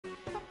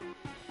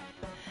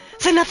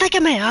Listen, I think I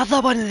may have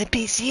that one in the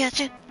PC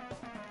actually.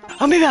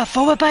 Or maybe I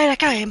forward by it, I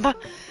can't remember.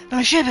 But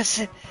I'm sure it's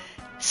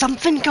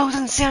something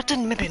Golden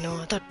Certain, maybe no,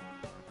 I don't.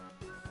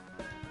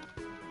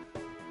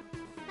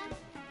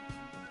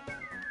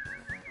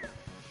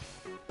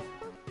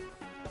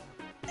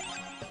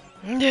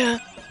 Yeah.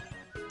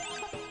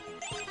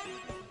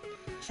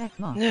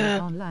 Checkmark Yeah.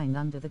 online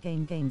under the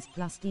game Games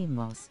Plus Steam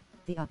was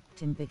the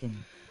Tim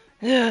Biggin.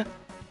 Yeah.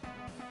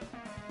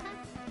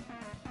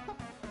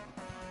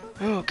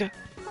 Oh, okay.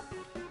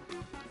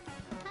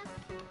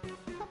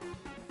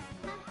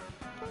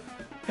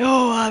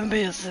 Oh, I'm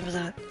being simple.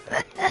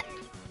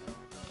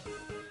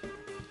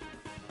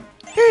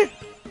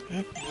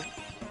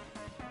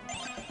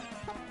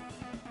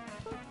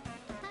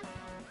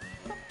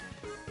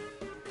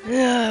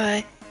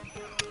 Alright.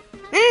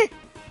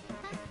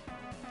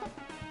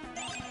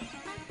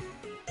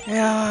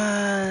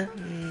 Yeah.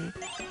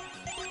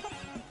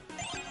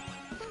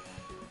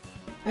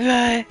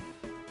 Right.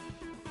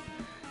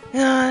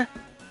 Yeah.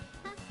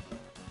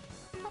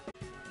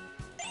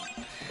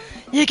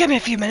 You give me a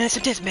few minutes,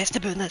 I'm just messed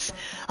about this.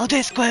 I'll do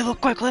this quite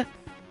quickly.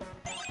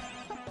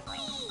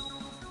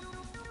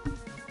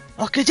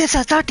 Okay, just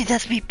I started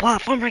this wee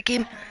platformer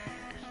game.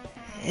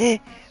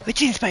 Which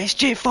seems pretty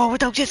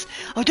straightforward. I'll do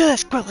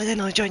this quickly,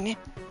 then I'll join you.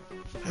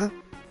 Huh?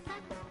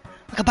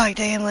 I'll come back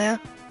to him later.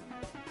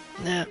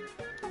 Yeah.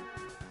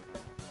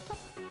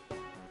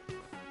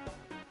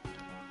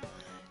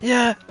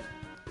 Yeah.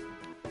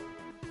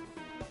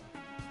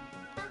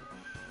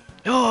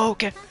 Oh,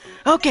 okay.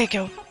 Okay,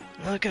 cool.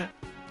 Okay.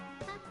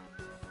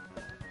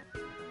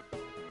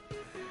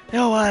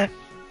 Oh,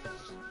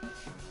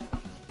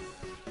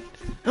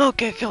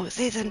 okay, cool.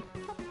 Season.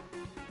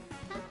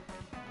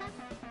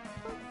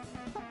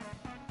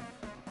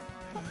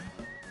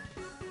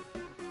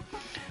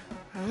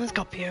 Let's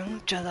go up here.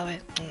 Let's try that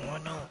way. Oh,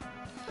 no.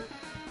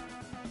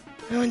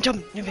 Oh, and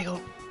jump. Here we go.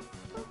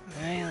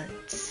 Alright,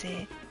 let's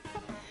see.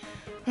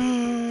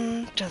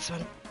 Just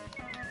one.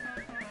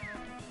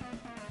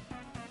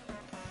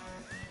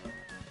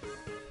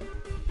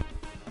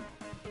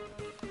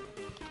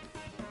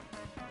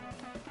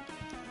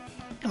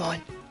 Come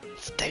on.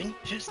 It's down.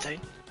 Shoot, it's down.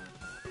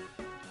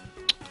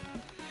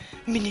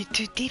 We need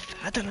too deep.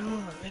 I don't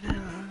know.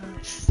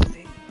 Let's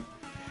see.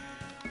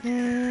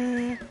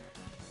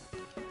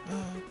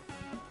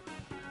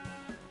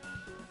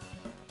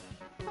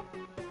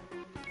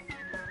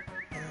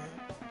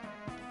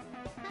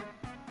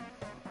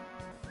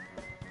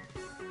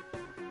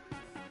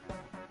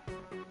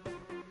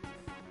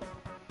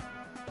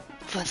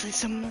 Firstly,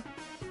 some. I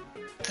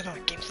don't know what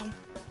it came from.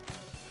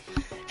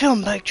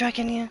 Film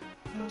backtracking here.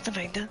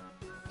 Something like that.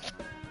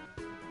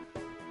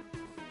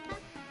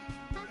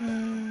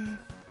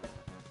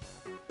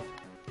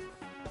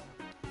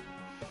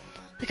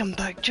 I think I'm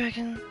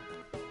backtracking.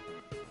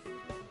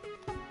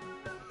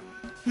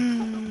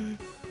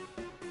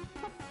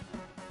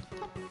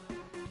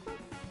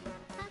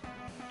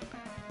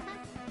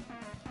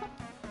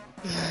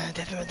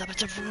 Definitely that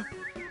much before.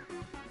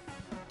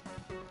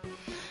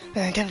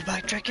 Definitely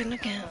backtracking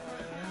again.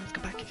 Let's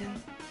go back again.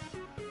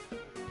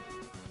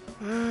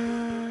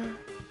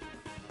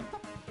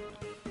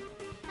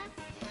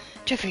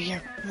 Check for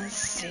here. Let's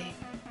see.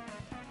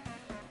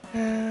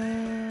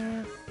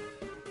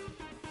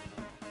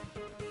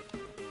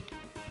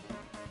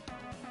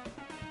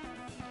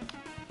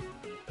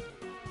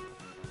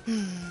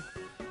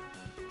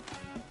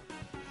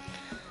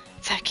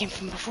 That came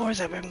from before, is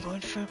that where I'm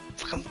going from?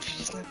 Fuck, I'm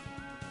confused now.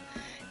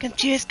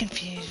 Confused,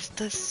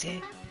 let's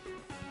see.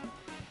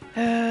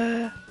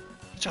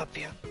 What's up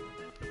here?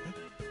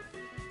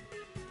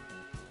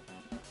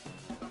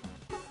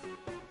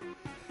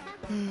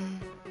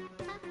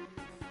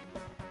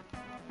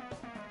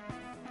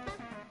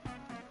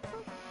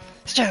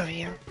 Let's try over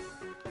here.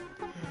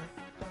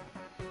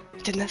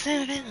 Didn't I say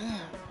anything?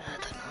 I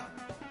don't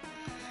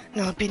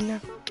know. No, I've been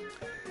there.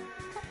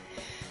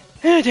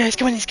 Oh, there's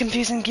come on these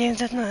confusing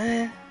games, isn't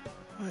it?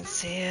 Let's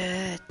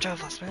see,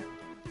 drive last minute.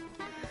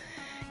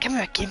 Come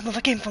here, I came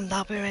from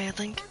that way, I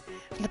think.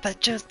 From the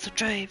pictures to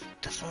drive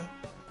this one.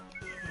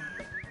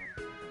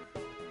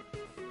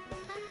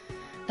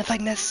 I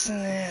think this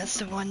is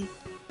the one.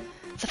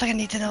 So I think I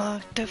need to know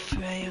if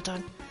hold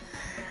on.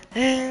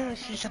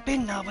 She's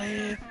been that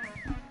way.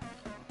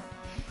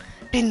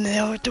 Been the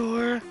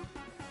outdoor.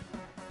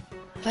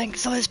 I think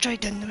so, let's try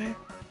down the way.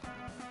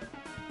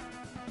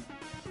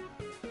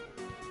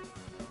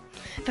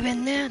 Have I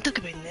been there? I think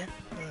I've been there.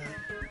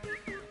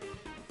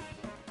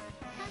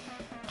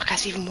 Look,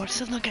 that's even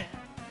worse, look at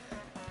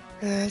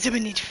it. So we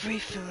need free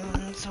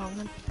phones on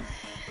them.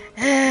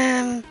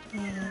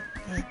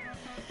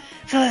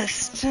 So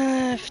let's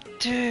 2,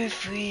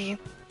 3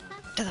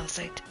 to the other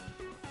side.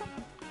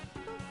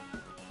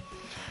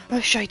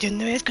 Let's try down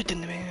the way, let's go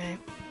down the way, right?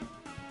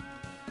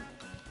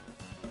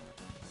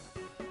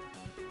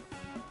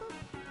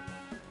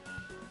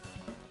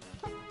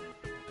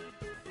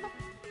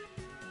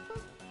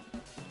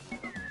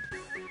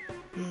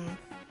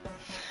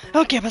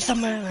 Okay, but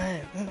somewhere.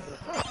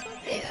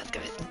 Yeah, that's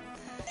good.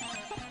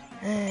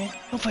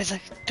 Hopefully it's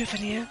like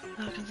different here.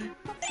 I can see.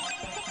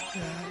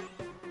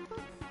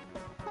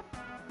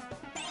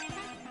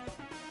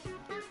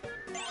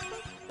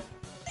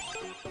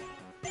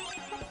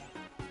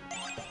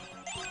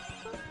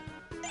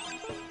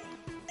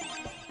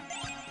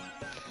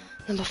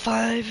 Number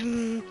 5,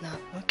 no,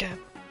 okay.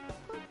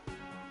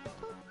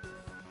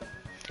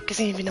 Guess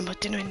I need to be number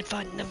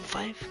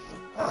 5.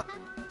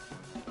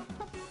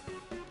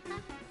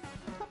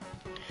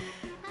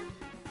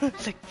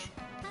 It's like...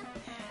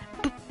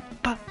 Boop,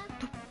 ba,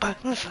 boop, ba,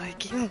 it's like...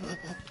 Boop,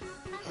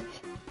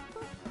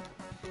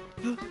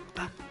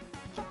 ba,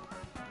 ba,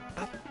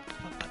 ba,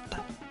 ba, ba.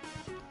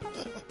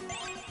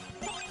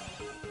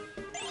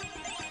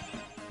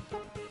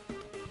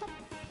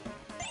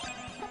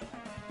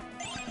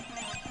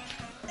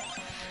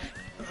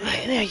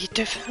 Right, there you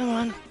do. Come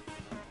on.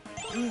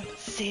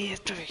 See,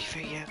 it's very for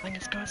you.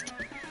 Fingers crossed.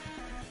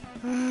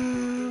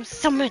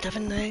 Somewhere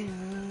different now.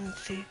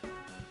 Let's see.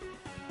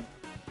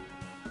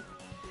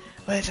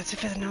 Where is it?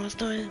 It's further now,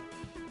 story.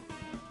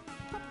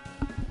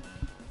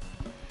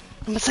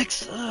 Number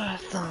 6. Oh,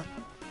 it's not.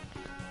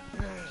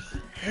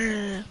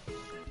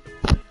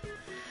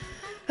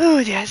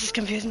 Oh dear, this is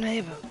confusing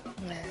me, but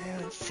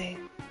let's see.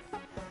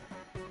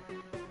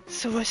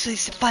 So what's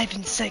this? 5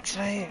 and 6,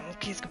 right?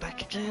 Okay, let's go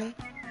back again.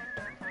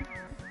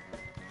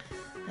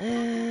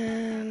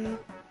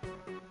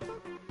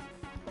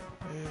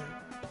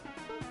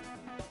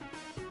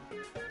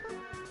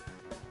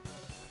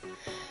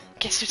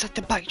 Guess there's like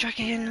the backtrack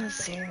again. Let's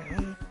see.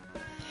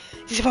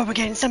 This is what we're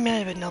getting some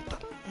area, but not.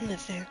 But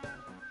let's see.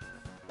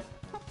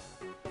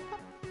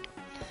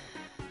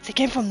 So it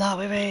came from that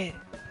way, right?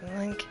 I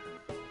think.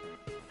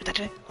 What did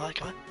it? Oh,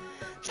 come on.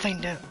 Let's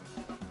find out.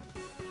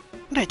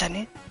 Maybe I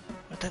didn't.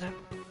 What did it?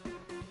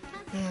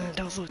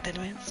 That was looked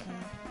anyways.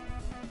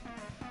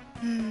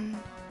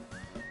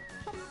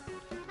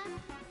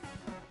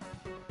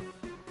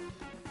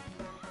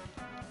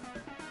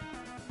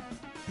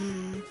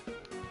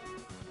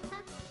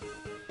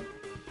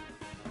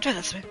 Try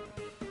this way.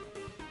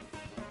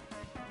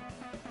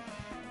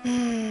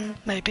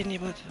 My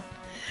opinion would.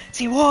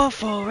 See,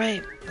 waterfall,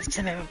 right? That's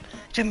 10 of them.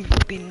 Jim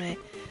being right.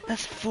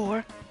 That's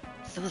 4.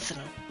 So listen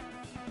up.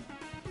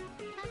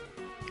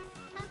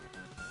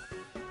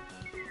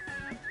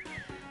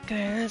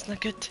 Okay, that's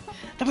not good.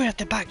 Then we have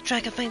to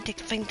backtrack and find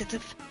it.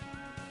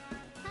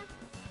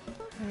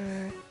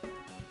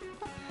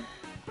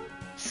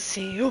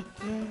 See, oh.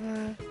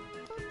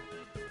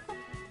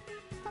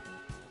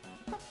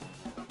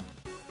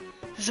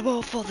 There's a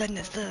waterfall, then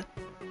there's the,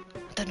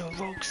 I don't know,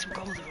 rocks, we've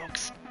got all the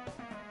rocks.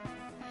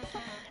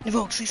 The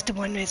rocks leads to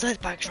one way, so let's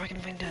backtrack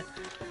and find out.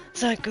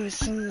 So it goes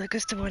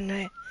to one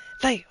way.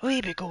 Fight, oh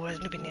here we go, there's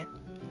nobody near.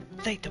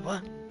 Fight the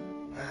what?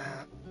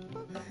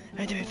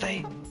 How do we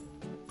fight?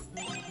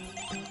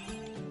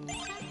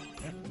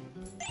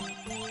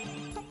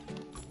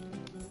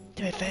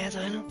 Do we fight, I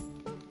don't know.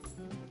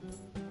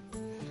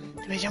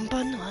 Do we jump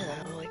on? I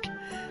don't know, like,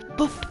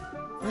 boop!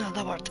 Oh,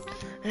 that worked.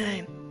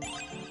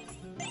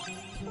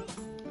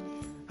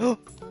 Oh,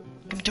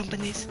 can we jump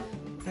in these?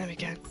 There we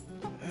go.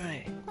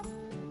 Alright.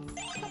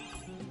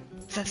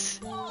 What's this?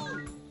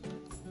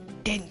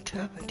 Dent,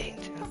 huh? A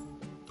dent, huh?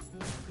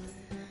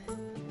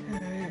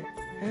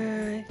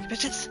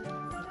 Bitches!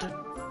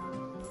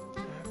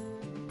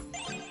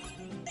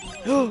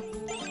 Oh!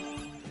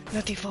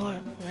 Not too far.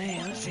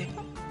 Right, let's see.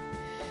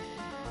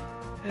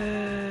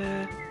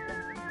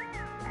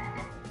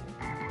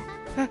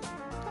 Huh?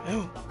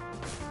 Oh.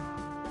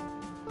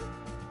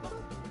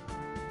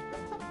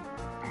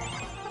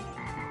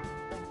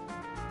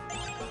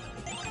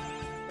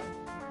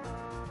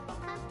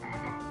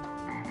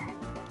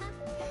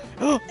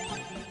 Oh!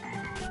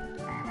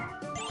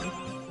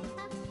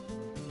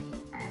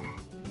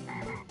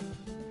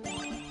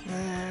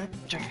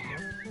 Try to figure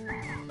out.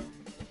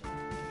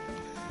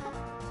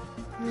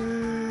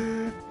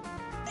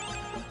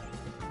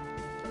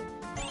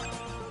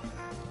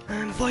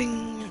 And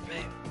boing!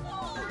 Right.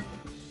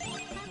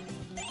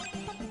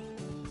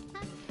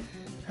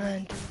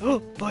 And oh,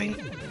 boing!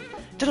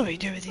 Don't know what you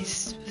do with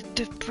these.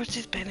 The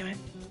process, but anyway.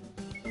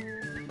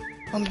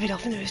 Or maybe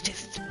nothing. It was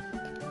just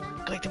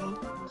collectible.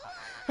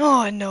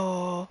 Oh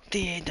no!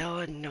 The end.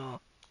 Oh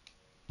no!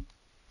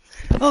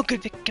 Oh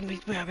good,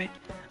 where are we?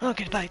 Oh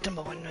good, back to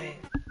number 1, right?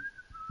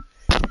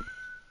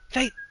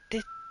 Fight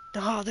the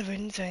heart of the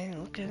runes, right?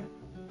 Okay.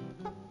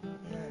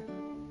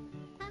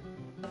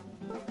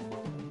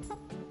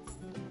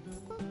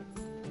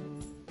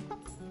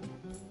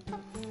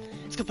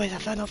 Let's go play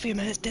that final few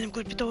minutes, then I'm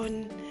going to be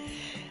doing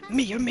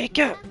Meet Your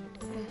Maker.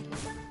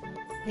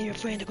 Me, your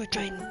friend, are going to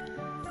try and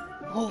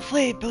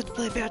hopefully build to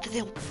play better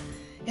than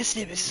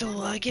yesterday was so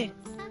laggy.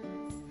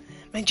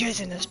 Mind you,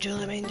 in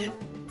Australia, mind you.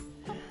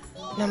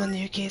 And I'm in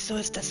the UK, so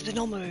it's this the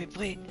normal way we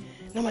play.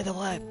 Normally the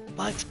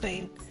lag's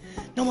fine.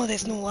 Normally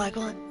there's no lag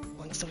on it.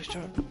 Long story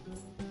short.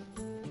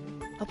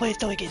 I'll play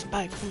till he gets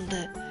back from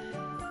the...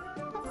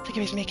 I think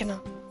he was making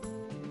a...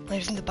 I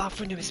was in the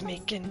bathroom he was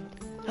making...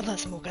 I've let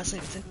smoke, I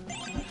slept in.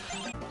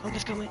 I'll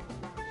just go away.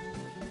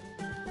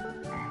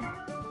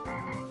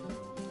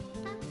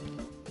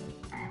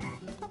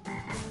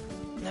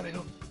 There we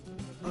go.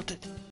 Oh,